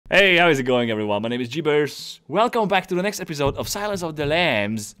Hey, how is it going, everyone? My name is Jeebers. Welcome back to the next episode of Silence of the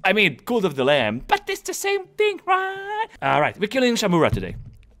Lambs. I mean, Cult of the Lamb, but it's the same thing, right? Alright, we're killing Shamura today.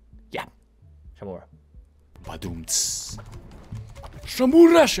 Yeah, Shamura. Badoomts.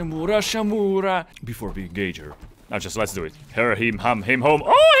 Shamura, Shamura, Shamura. Before we engage her. Now just let's do it. Her, him, him, home.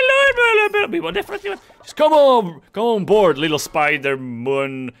 Oh, hello, people. Different. Just come on board, little spider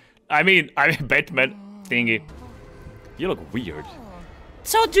moon. I mean, Batman thingy. You look weird.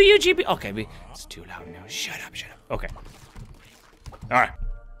 So do you, GB? Okay, it's too loud now. Shut up. Okay. Alright.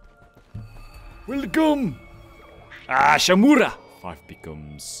 Welcome. Shamura. 5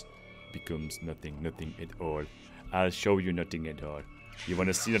 becomes nothing at all. I'll show you nothing at all. You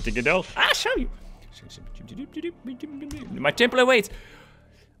wanna see nothing at all? I'll show you. My temple awaits.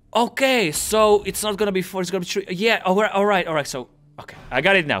 Okay, so it's not gonna be 4, it's gonna be 3. Yeah, alright, so, okay, I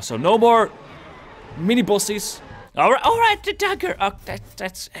got it now. So no more mini bosses. Alright, the dagger. Oh,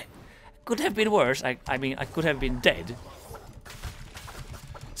 that's could have been worse. I mean, I could have been dead.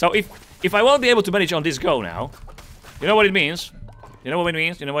 So if I won't be able to manage on this go now, you know what it means? You know what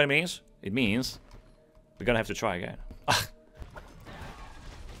it means? It means we're gonna have to try again.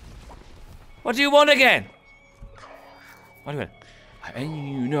 What do you want again? What do you want? I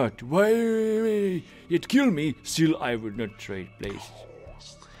knew not. Why yet kill me? Still, I would not trade places.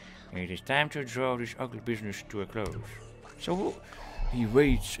 It is time to draw this ugly business to a close. So he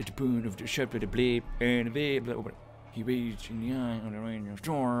waits at the point of the shot with the blade and the blade. He waits in the eye on the rain of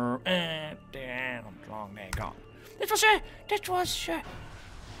storm and then long they gone. What was that?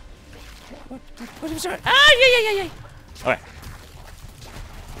 Yeah. Okay.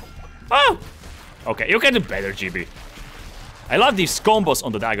 Oh! Okay, you can do better, GB. I love these combos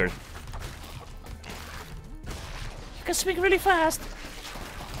on the dagger. You can swing really fast.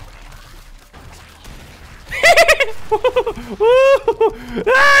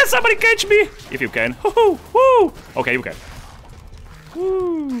 Somebody catch me! If you can. Okay, you can.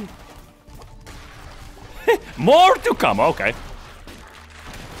 More to come, okay.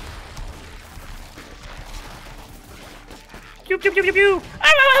 Pew.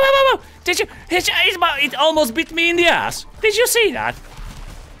 Did you? It almost bit me in the ass. Did you see that?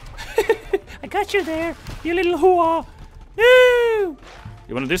 I got you there, you little hoo-ah. You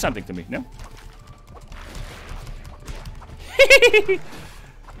wanna do something to me, no?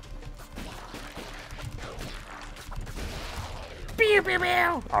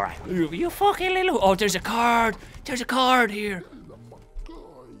 Alright, you fucking little. Oh, there's a card. There's a card here.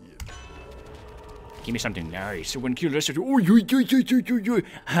 Give me something nice. So when kill rest of the. Oh, yeah,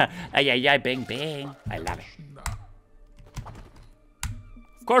 bang. I love it.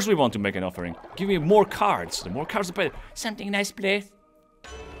 Of course, we want to make an offering. Give me more cards. The more cards, the better. Something nice, please.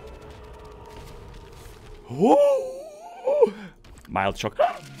 Oh! Mild shock.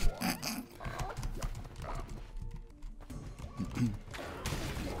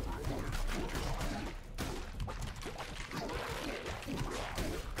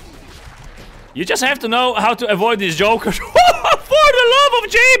 You just have to know how to avoid these jokers. For the love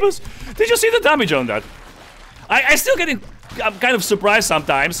of Jeebus! Did you see the damage on that? I'm still getting. I'm kind of surprised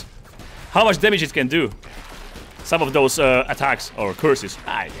sometimes how much damage it can do. Some of those attacks or curses.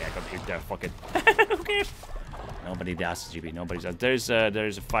 Yeah, got hit there. Fuck it. Who cares? Nobody does, GB. Nobody does. There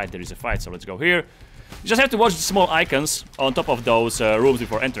is a fight. So let's go here. You just have to watch the small icons on top of those rooms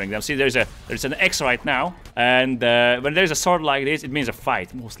before entering them. See, there's an X right now, and when there's a sword like this, it means a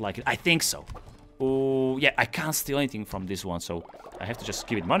fight. Most likely, I think so. Oh, yeah, I can't steal anything from this one, so I have to just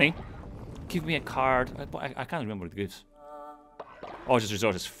give it money. Give me a card. I can't remember what it gives. Oh, just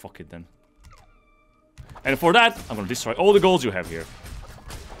resources. Fuck it then. And for that, I'm gonna destroy all the golds you have here.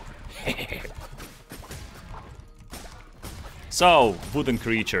 So, wooden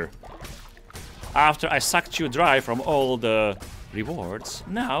creature. After I sucked you dry from all the rewards,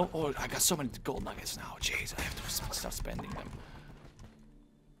 now, oh, I got so many gold nuggets now. Jeez, I have to start spending them.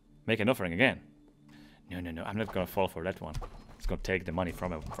 Make an offering again. No, I'm not gonna fall for that one. It's gonna take the money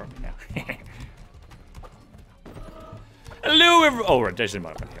from me now. Hello, everyone. Oh, right, there's the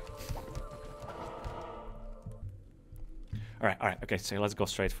motherfucker here. Alright, okay, so let's go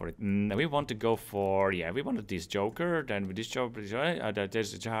straight for it. We want to go for, yeah, we wanted this Joker, then with this Joker, there's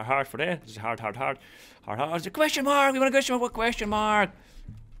a heart for that, there's a heart, there's a question mark, we want to go question mark.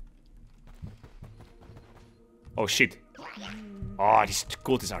 Oh shit. Oh, these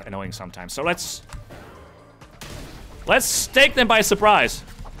cultists are annoying sometimes, so let's take them by surprise.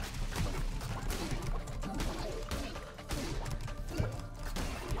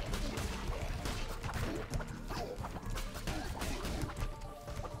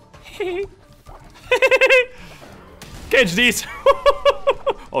 Catch these!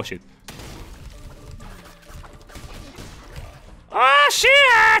 Oh shit. Ah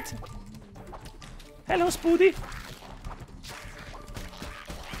shit! Hello, Spoody.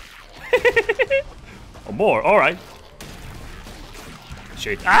 Oh, more. All right.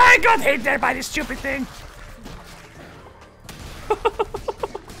 Shit. I got hit there by this stupid thing.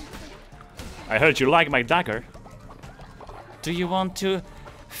 I heard you like my dagger. Do you want to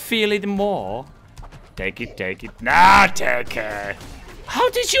feel it more? Take it, take it. Nah, take it. How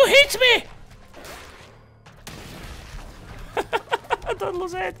did you hit me? Don't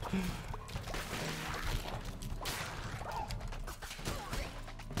lose it.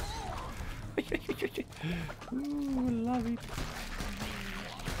 Ooh, love it.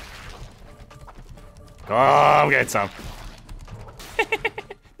 Come get some.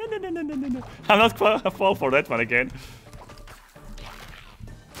 No. I'm not gonna fall for that one again.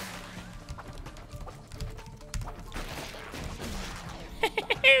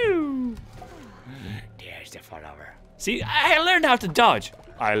 There's the follower. See, I learned how to dodge.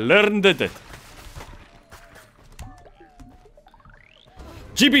 I learned it.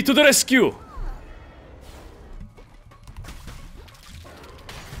 GB to the rescue.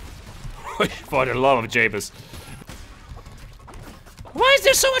 For the love of Jabez. Why is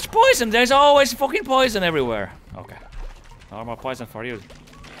there so much poison? There's always fucking poison everywhere. Okay. No more poison for you.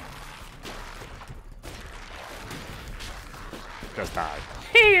 Just die.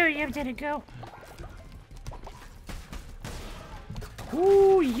 Here you didn't go.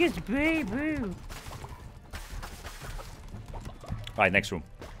 Ooh, yes, baby. Alright, next room.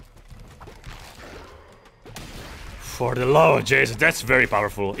 For the love of Jesus, that's very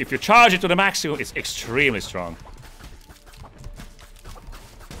powerful. If you charge it to the maximum, it's extremely strong.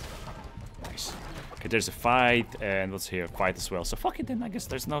 Nice. Okay, there's a fight, and what's here? Fight as well. So fuck it then, I guess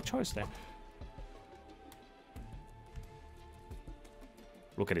there's no choice there.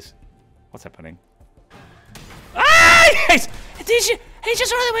 Look at this. What's happening? Ah! Yes! He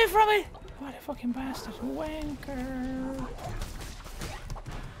just ran away from me! What a fucking bastard. Wanker.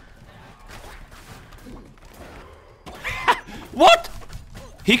 What?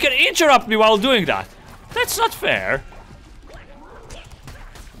 He can interrupt me while doing that. That's not fair.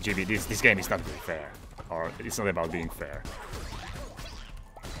 GB, this game is not very fair. Or it's not about being fair.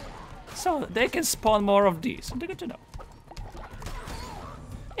 So they can spawn more of these. Good to know.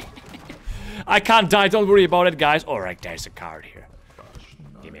 I can't die, don't worry about it, guys. Alright, there's a card here.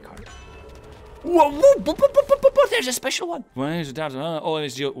 Give me a card. Whoa, there's a special one. When is that? Oh,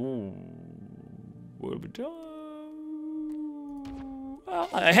 it's your. Ooh. Well,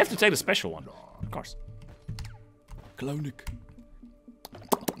 I have to take the special one, of course. Clonic.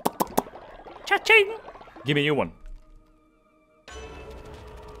 Cha-ching! Give me a new one.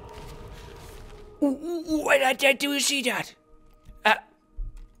 Do you see that?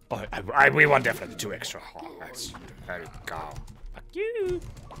 We want definitely 2 extra. Oh, there we go. Fuck you.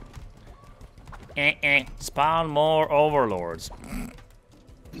 Spawn more overlords.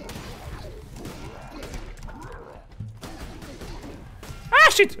 Ah,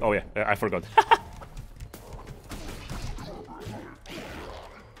 shit! Oh yeah, I forgot.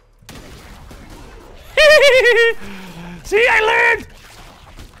 See, I learned!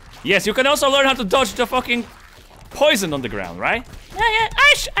 Yes, you can also learn how to dodge the fucking poison on the ground, right? Yeah,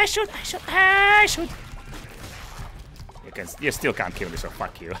 I should. You still can't kill me, so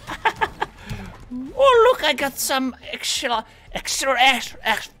fuck you. Oh, look, I got some extra. I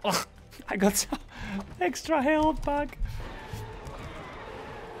got some extra health back.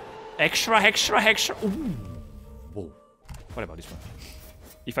 Extra. Ooh. Whoa. What about this one?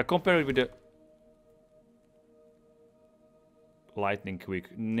 If I compare it with the lightning quick,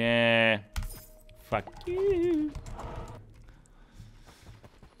 nah. Fuck you.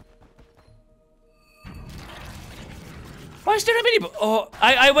 Why is there a mini? Oh,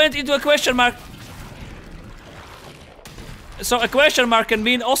 I went into a question mark. So a question mark can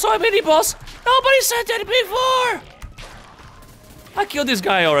mean also a mini boss. Nobody said that before. I killed this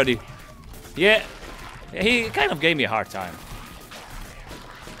guy already. Yeah, he kind of gave me a hard time.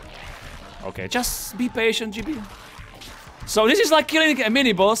 Okay, just be patient, GB. So this is like killing a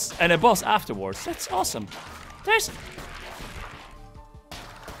mini boss and a boss afterwards. That's awesome. There's.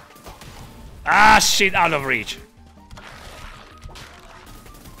 Ah, shit! Out of reach.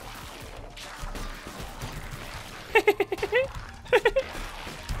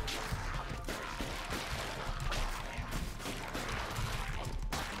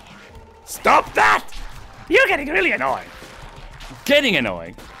 Stop that! You're getting really annoying. Getting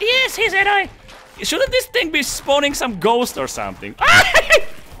annoying? Yes, he's annoying. Shouldn't this thing be spawning some ghost or something?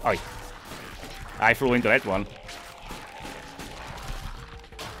 Oh, I flew into that one.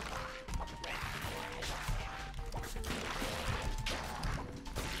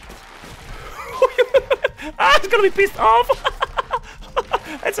 Ah, it's gonna be pissed off.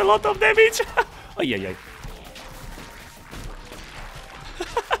 That's a lot of damage. Oh, yeah.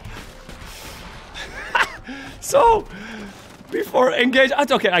 So, before engage,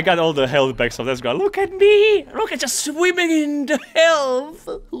 okay, I got all the health back, so let's go. Look at me! Look at just swimming in the health!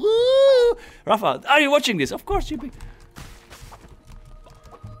 Woo! Rafa, are you watching this? Of course you be.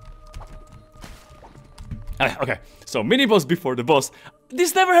 Okay, so mini boss before the boss.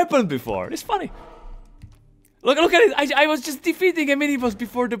 This never happened before. It's funny. Look at it. I was just defeating a mini boss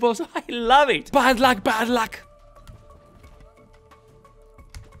before the boss. I love it. Bad luck, bad luck.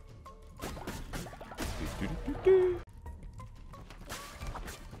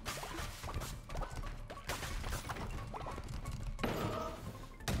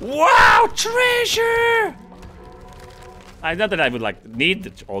 Wow, treasure! Not that I would like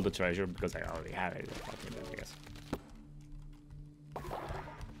need all the treasure because I already have it. I guess.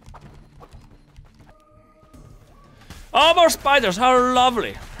 Oh, more spiders! How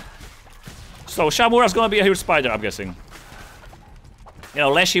lovely! So Shamura's gonna be a huge spider, I'm guessing. You know,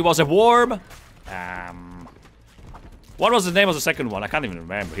 Leshy was a worm. What was the name of the second one? I can't even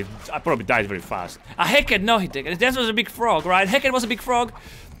remember. I probably died very fast. Heket, no, that was a big frog, right? Heket was a big frog.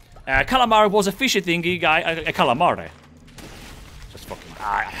 Calamar was a fishy thingy guy. A calamare. Just fucking.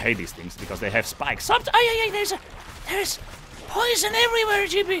 I hate these things because they have spikes. There's poison everywhere,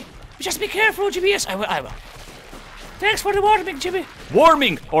 GB. Just be careful, GB. Yes, I will. Thanks for the warning, GB.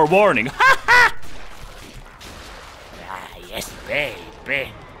 Warming or warning. Ha ha! Yes,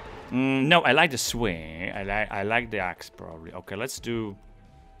 baby. No, I like the swing. I like the axe probably. Okay, let's do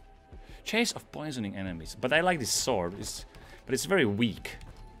chase of poisoning enemies. But I like this sword. But it's very weak.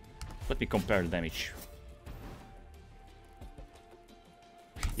 Let me compare the damage.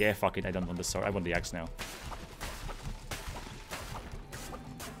 Yeah, fuck it. I don't want the sword. I want the axe now.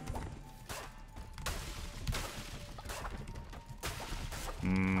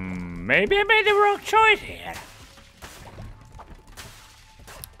 Maybe I made the wrong choice here.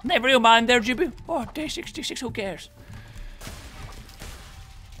 Never you mind there, GB. Oh, day 66, who cares?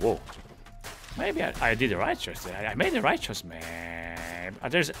 Whoa. Maybe I did the right choice. I made the right choice, man.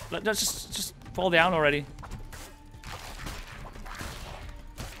 Let's just fall down already.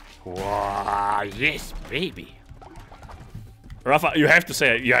 Wow, yes, baby. Rafa, you have to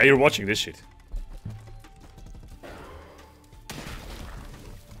say, yeah, you're watching this shit.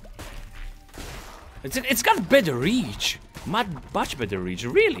 It's got better reach. Much better reach,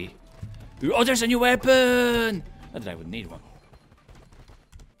 really. Oh, there's a new weapon. Not that I would need one.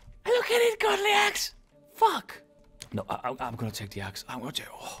 Look at it, godly axe. Fuck. No, I'm gonna take the axe. I'm gonna take.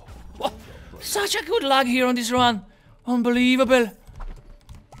 Oh, such a good luck here on this run. Unbelievable.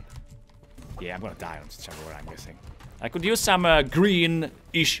 Yeah, I'm gonna die on Shamura, I'm guessing. I could use some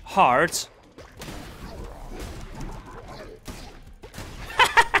green-ish hearts.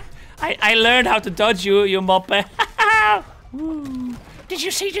 I learned how to dodge you moppe. Did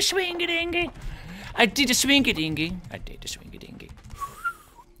you see the swingy-dingy? I did the swingy-dingy.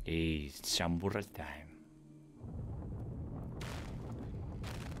 It's Shamura time.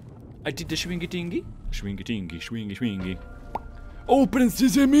 I did the swingy-dingy. Swingy. Open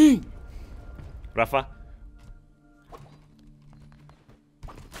sesame! Rafa?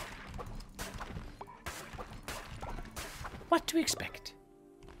 What to expect?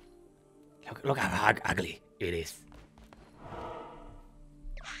 Look how ugly it is.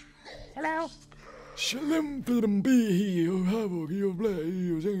 Hello?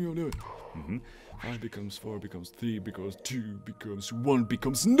 Five becomes 4 becomes 3 becomes 2 becomes 1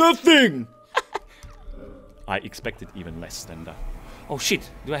 becomes nothing! I expected even less than that. Oh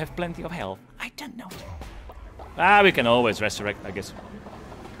shit, do I have plenty of health? I don't know. We can always resurrect, I guess.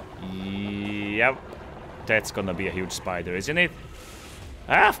 Yep. That's gonna be a huge spider, isn't it?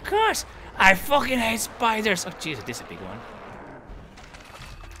 Of course! I fucking hate spiders! Oh Jesus, this is a big one.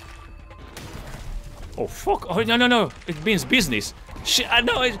 Oh fuck! Oh no! It means business.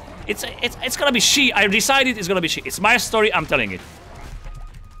 No, it's gonna be she. I decided it's gonna be she. It's my story. I'm telling it.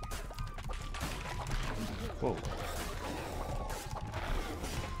 Whoa.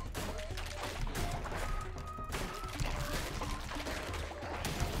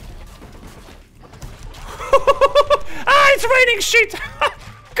 It's raining shit!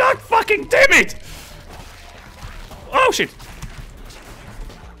 God fucking damn it! Oh shit!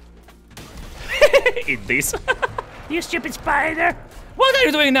 Eat this. You stupid spider! What are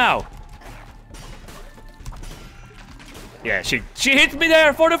you doing now? Yeah, she hit me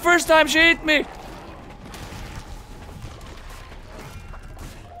there for the first time. She hit me.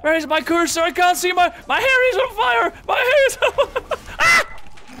 Where is my cursor? I can't see my hair is on fire. My hair is ah!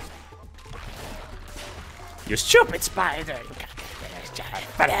 You stupid spider!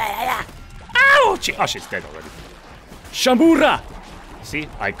 Ouch! Oh, she's dead already. Shamura! See,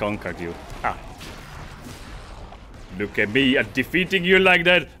 I conquered you. Ah. Look at me at defeating you like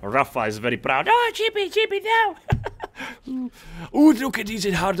that. Rafa is very proud. Oh, Chippy, no! Ooh, look at this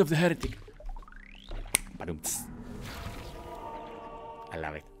heart of the heretic. I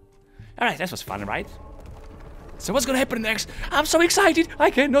love it. Alright, that was fun, right? So what's gonna happen next? I'm so excited! I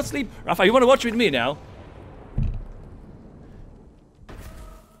cannot sleep! Rafa, you wanna watch with me now?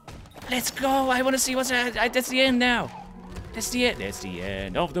 Let's go! I wanna see what's that's the end now. That's the end. That's the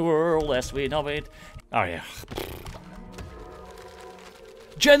end of the world as we know it. Oh yeah.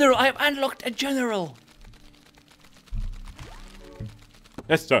 General! I've unlocked a general!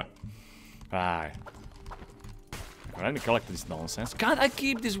 Yes, sir. Right. Let me collect this nonsense. Can't I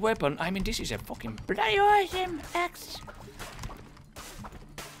keep this weapon? I mean, this is a fucking bloody awesome axe.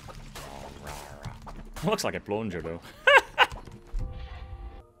 Looks like a plunger, though.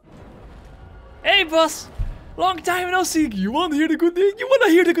 Hey, boss! Long time no see. You want to hear the good news? You want to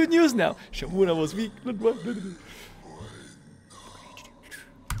hear the good news now? Shamura was weak.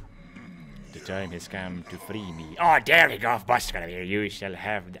 The time has come to free me. Oh, there we go, boss. You shall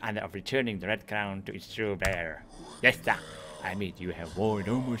have the honor of returning the red crown to its true bearer. Yes, sir. I mean, you have worn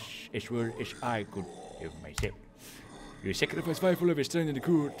almost as well as I could have myself. You sacrificed 5 of his strength in the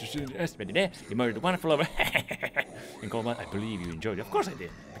court to send the estimate. You murdered the wonderful lover. And Coleman, I believe you enjoyed it. Of course I did,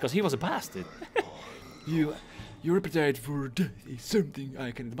 because he was a bastard. Your appetite for death is something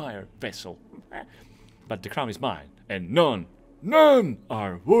I can admire, vessel. But the crown is mine, and none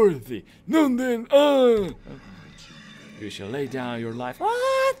are worthy. None then are. You shall lay down your life.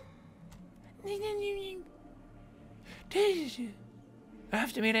 What?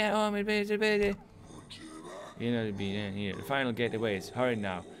 After me, that home, baby. You know to be here. The final getaways. Hurry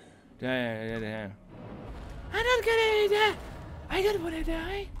now. I'm not gonna die. I don't wanna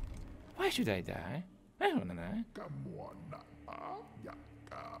die. Why should I die? I don't wanna die.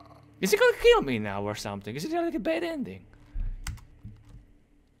 Is he gonna kill me now or something? Is it like a bad ending?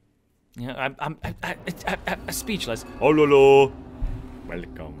 Yeah, I'm speechless. Oh lolo.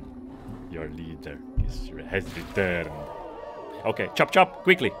 Welcome. Your leader has returned. Okay, chop,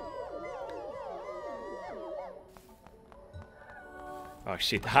 quickly. Oh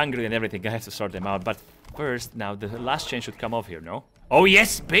shit, hungry and everything. I have to sort them out. But first, now the last chain should come off here, no? Oh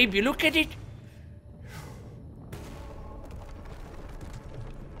yes, baby, look at it.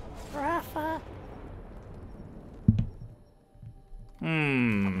 Rafa.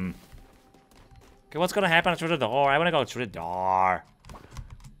 Okay, what's gonna happen through the door? I wanna go through the door.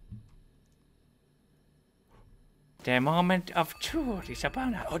 The moment of truth is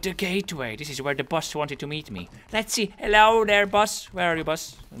upon us. Oh, the gateway. This is where the boss wanted to meet me. Let's see. Hello there, boss. Where are you,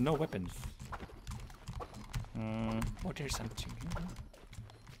 boss? No weapons. Oh, there's something.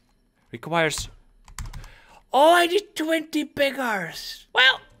 Requires... Oh, I did 20 beggars.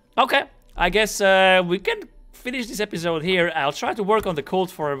 Well, okay. I guess we can finish this episode here. I'll try to work on the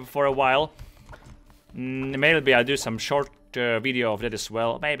cult for a while. Maybe I'll do some short video of that as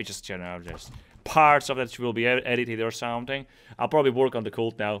well. Maybe just, you know, just... parts of that will be edited or something. I'll probably work on the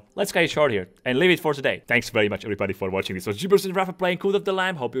cult now. Let's get it short here and leave it for today. Thanks very much everybody for watching. This was Jibbers and Rafa playing Cult of the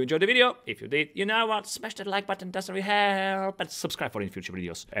Lamb. Hope you enjoyed the video. If you did, you know what? Smash that like button, doesn't really help. But subscribe for any future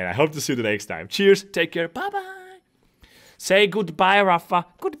videos. And I hope to see you the next time. Cheers, take care, bye bye. Say goodbye, Rafa.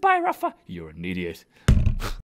 Goodbye, Rafa. You're an idiot.